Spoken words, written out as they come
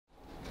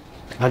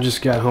I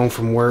just got home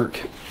from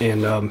work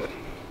and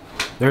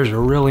there's a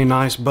really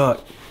nice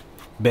buck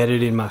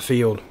bedded in my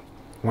field.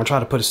 I'm gonna try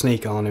to put a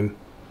sneak on him.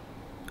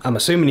 I'm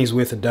assuming he's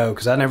with a doe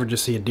because I never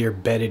just see a deer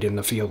bedded in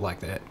the field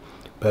like that.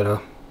 But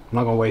I'm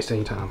not gonna waste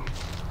any time.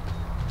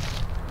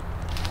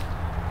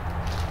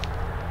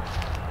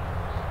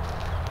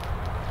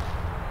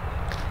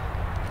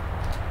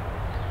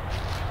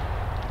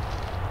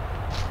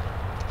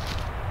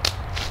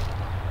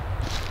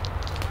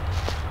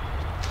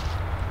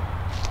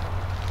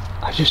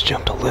 I just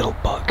jumped a little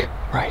buck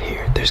right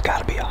here. There's got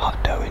to be a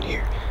hot doe in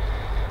here.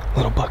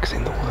 Little buck's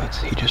in the woods.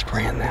 He just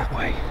ran that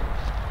way.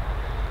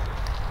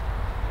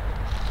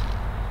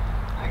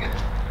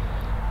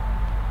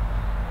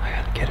 I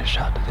gotta get a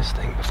shot to this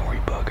thing before he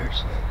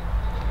buggers.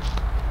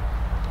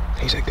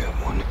 He's a good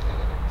one.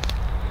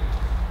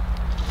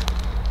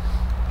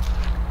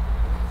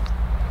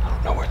 I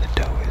don't know where the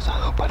doe is. I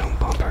hope I don't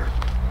bump her.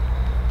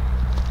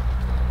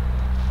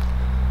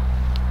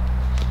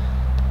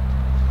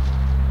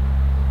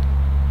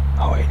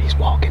 Oh wait, he's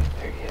walking.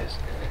 There he is.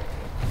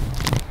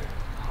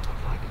 I don't know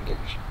if I can get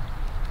a shot.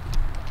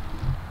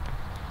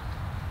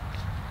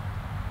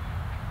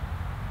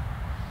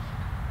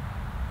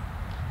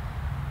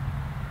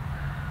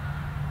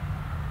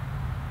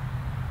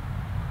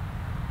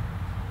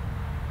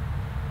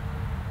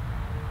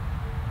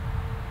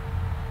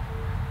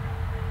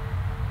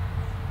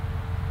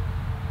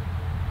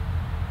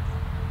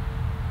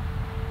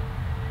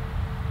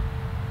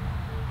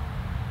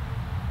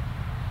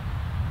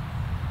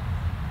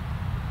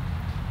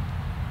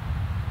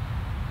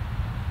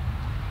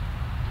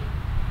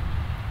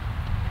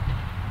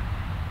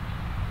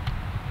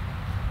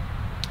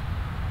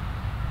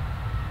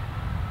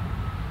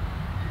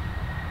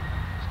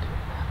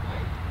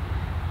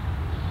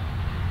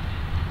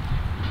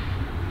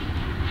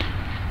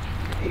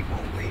 He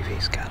won't leave.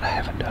 He's got to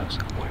have a doe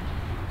somewhere.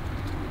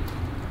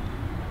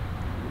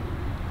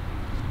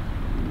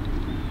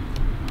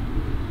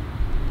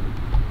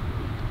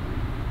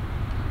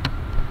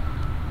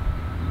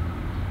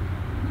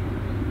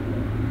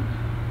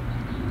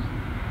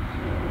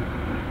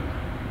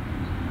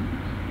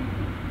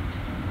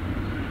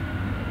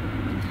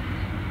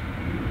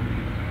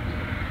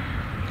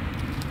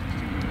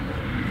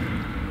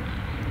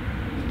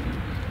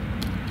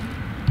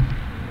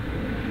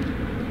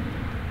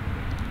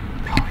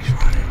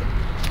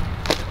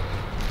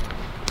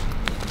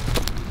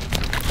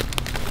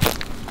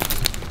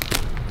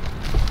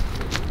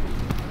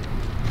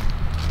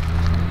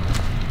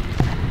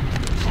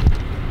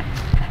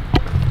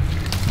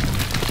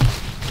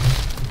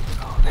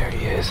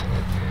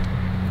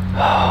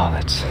 Oh,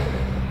 that's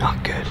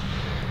not good.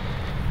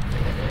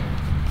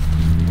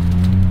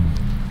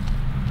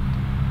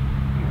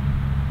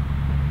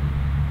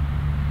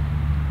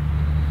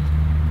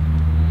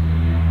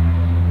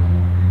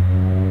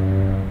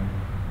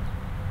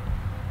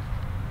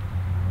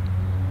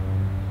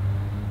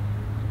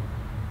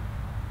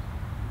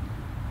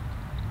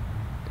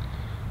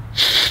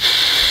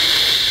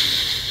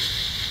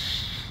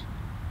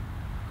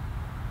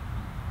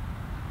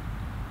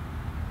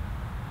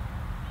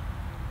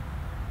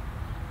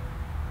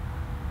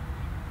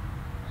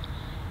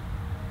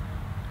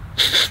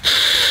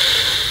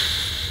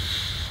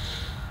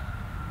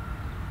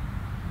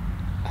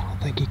 I don't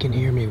think he can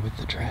hear me with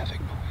the traffic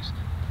noise.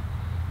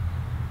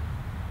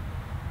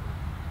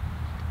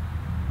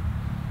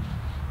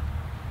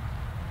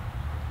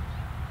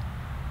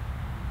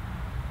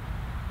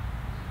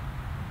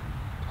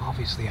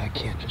 Obviously I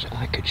can't just,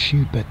 I could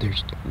shoot, but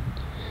there's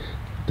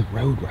the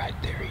road right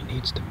there. He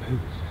needs to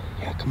move.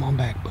 Yeah, come on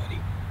back, buddy.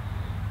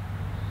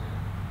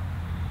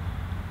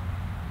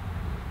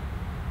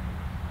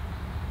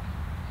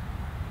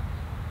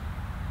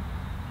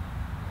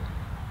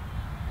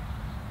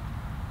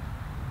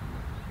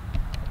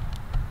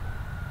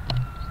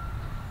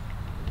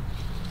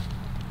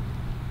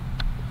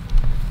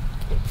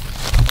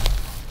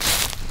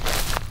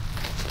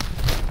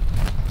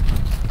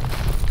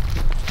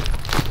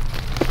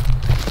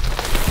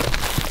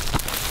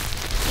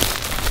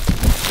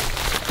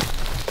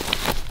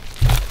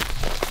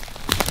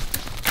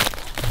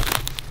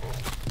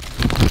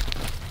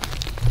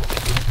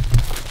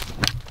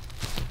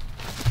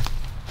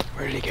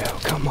 Where did he go?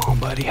 Come on,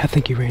 buddy. I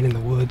think he ran in the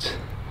woods.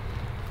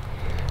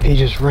 He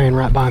just ran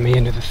right by me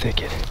into the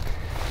thicket.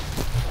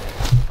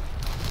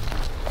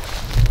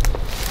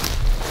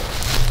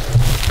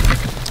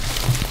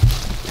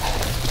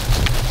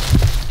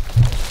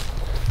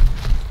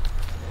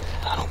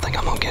 I don't think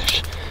I'm gonna get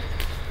it.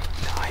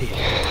 No,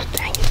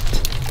 dang it.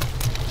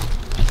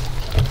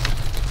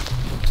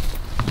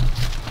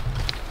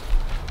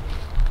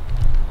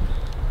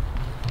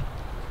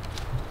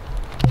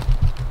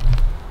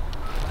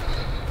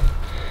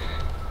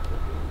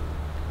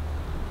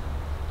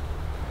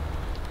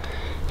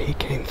 He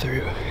came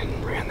through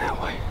and ran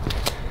that way.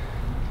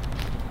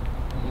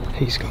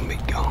 He's gonna be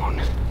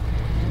gone.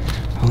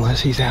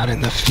 Unless he's out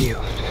in the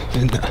field.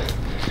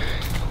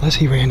 Unless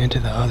he ran into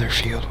the other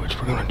field, which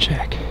we're gonna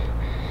check.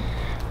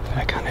 But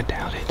I kinda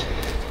doubt it.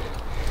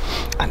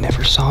 I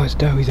never saw his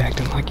doe. He's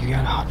acting like you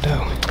got a hot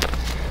doe.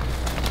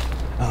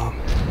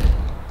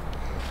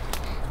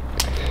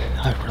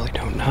 I really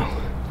don't know.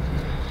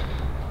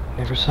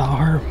 Never saw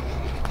her.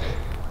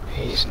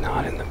 He's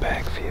not in the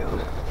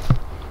backfield.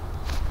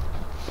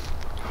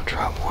 I'll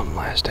try one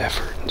last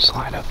effort and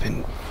slide up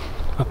in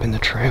the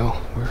trail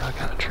where I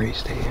got a tree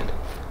stand.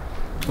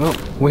 Well,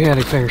 we had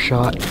a fair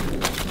shot.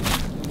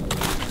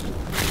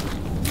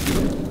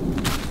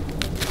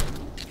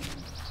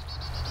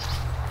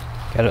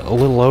 Got a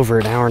little over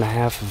an hour and a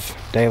half of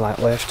daylight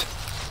left.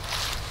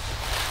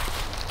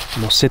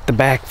 I'm gonna sit the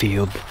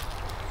backfield,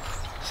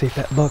 see if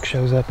that buck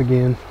shows up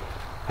again.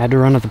 I had to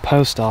run to the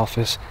post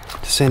office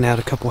to send out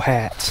a couple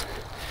hats.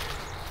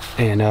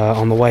 And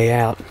on the way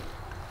out,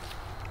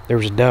 there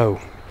was a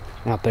doe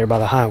out there by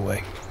the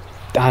highway.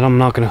 I'm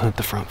not gonna hunt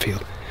the front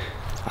field.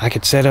 I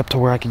could set up to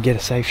where I could get a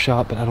safe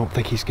shot, but I don't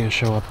think he's gonna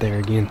show up there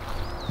again.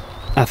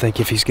 I think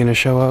if he's gonna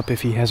show up,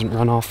 if he hasn't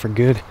run off for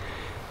good,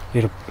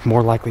 it'll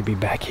more likely be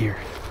back here.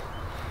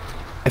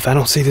 If I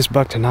don't see this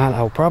buck tonight,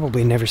 I will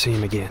probably never see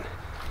him again.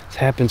 This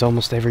happens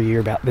almost every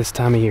year about this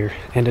time of year,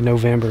 end of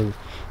November,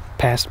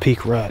 past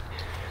peak rut.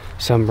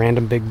 Some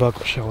random big buck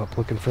will show up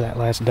looking for that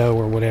last doe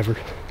or whatever.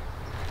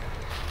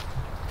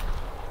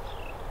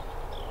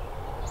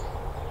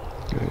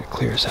 It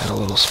clears out a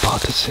little spot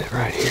to sit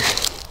right here.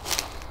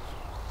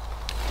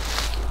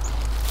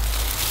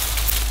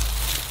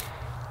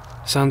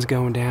 Sun's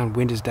going down,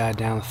 wind has died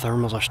down, the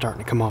thermals are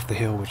starting to come off the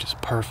hill, which is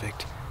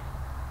perfect.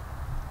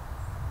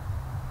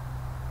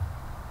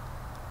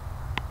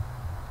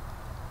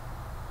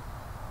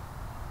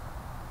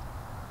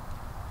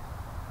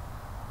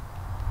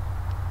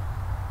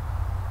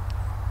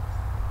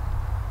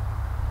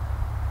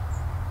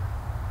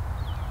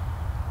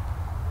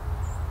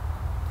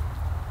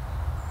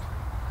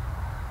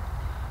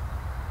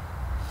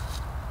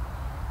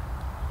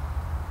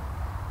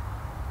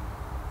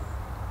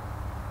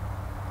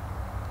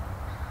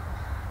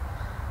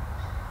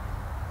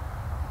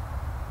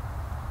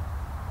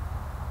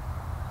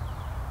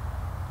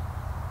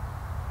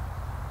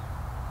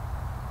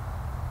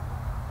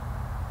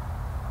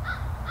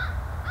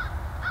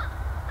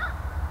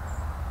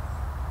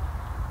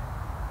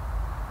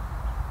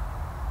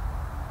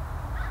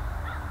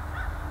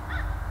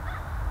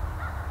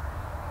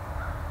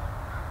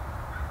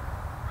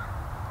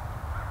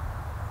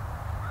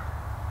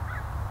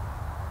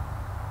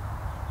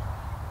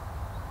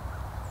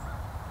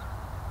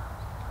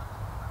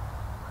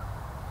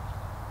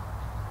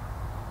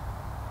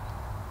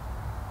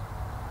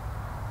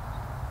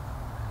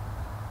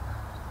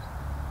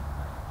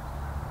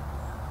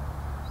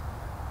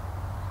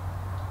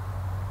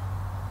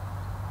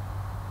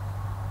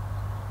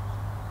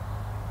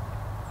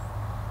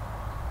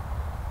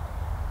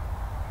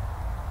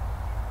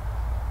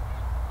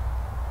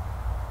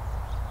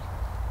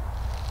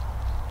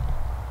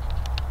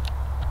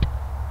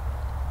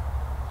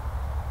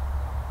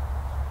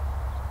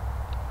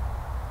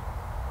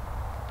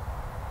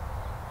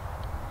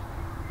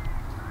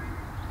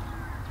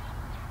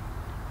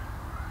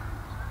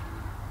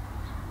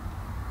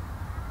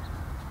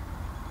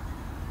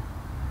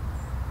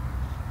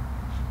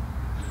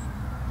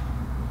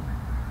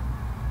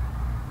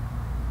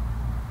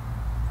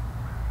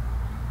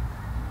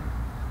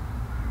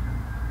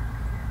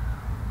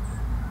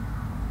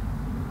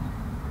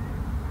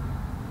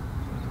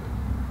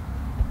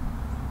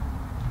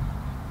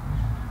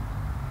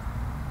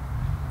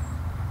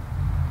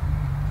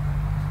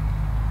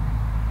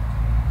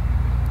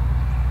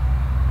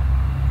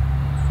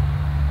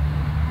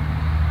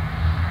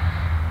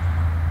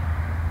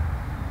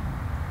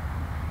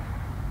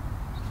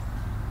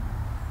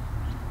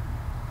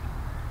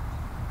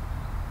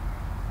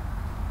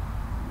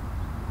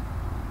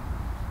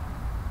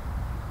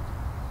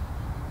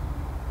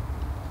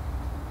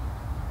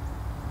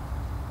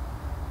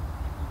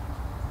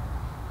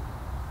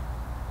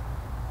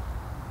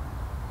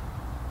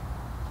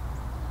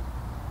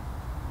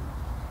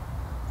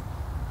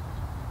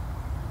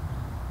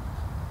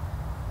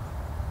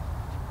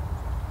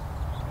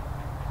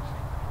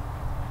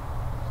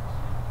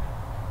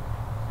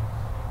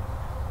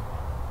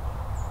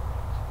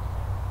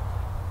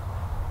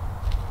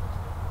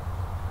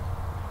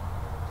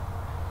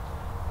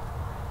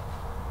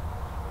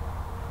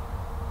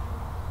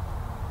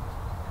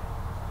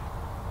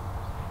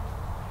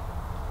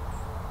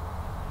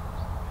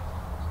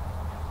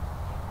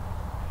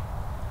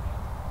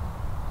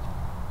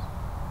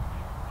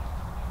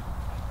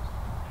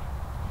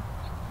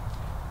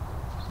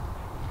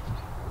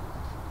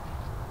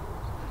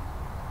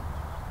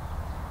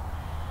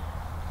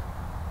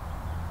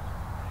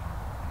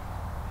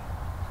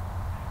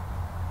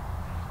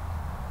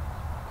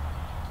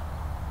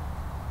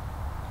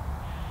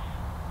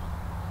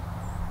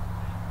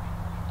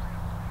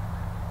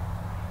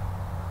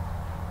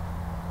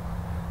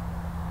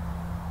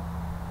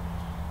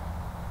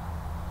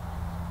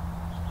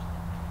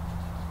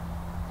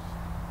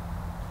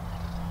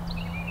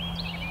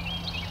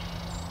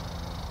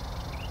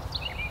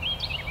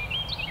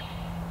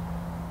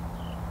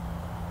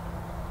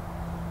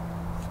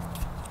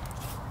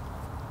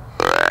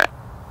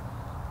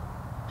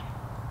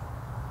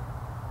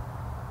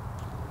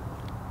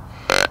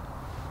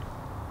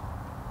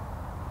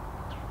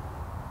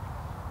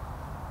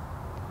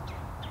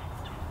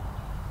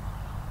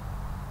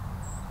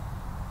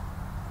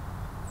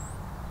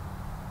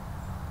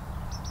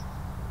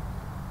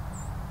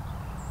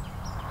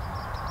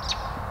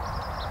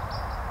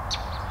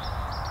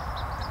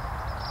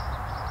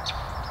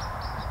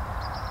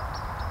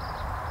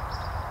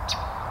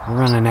 We're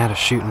running out of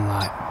shooting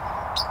light.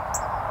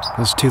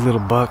 Those two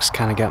little bucks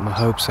kind of got my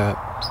hopes up.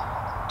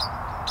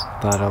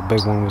 Thought a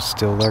big one was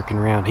still lurking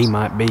around. He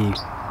might be,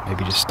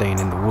 maybe just staying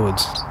in the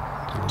woods.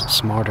 A little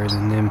smarter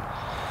than them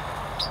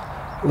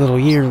little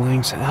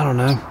yearlings. I don't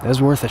know. That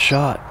was worth a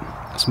shot.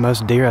 It's the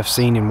most deer I've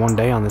seen in one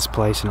day on this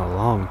place in a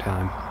long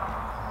time.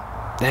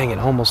 Dang it,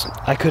 almost.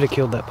 I could have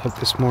killed that buck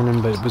this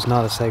morning, but it was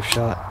not a safe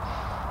shot.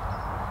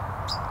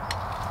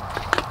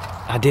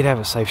 I did have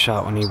a safe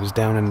shot when he was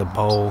down in the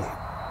bowl,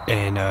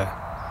 and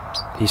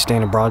he's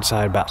standing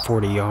broadside about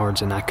 40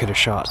 yards, and I could have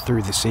shot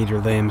through the cedar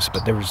limbs,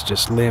 but there was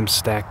just limbs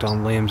stacked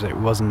on limbs. It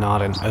was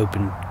not an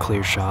open,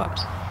 clear shot.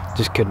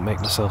 Just couldn't make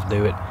myself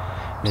do it.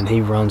 And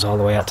he runs all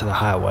the way out to the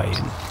highway,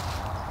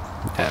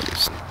 and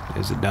it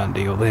was a done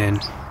deal then.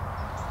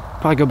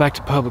 Probably go back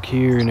to public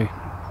here in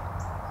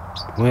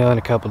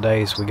a couple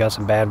days. We got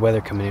some bad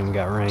weather coming in. We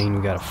got rain,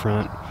 we got a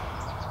front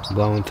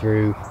blowing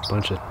through, a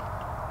bunch of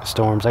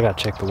storms. I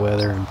gotta check the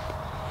weather, and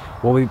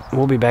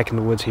we'll be back in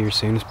the woods here as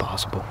soon as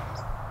possible.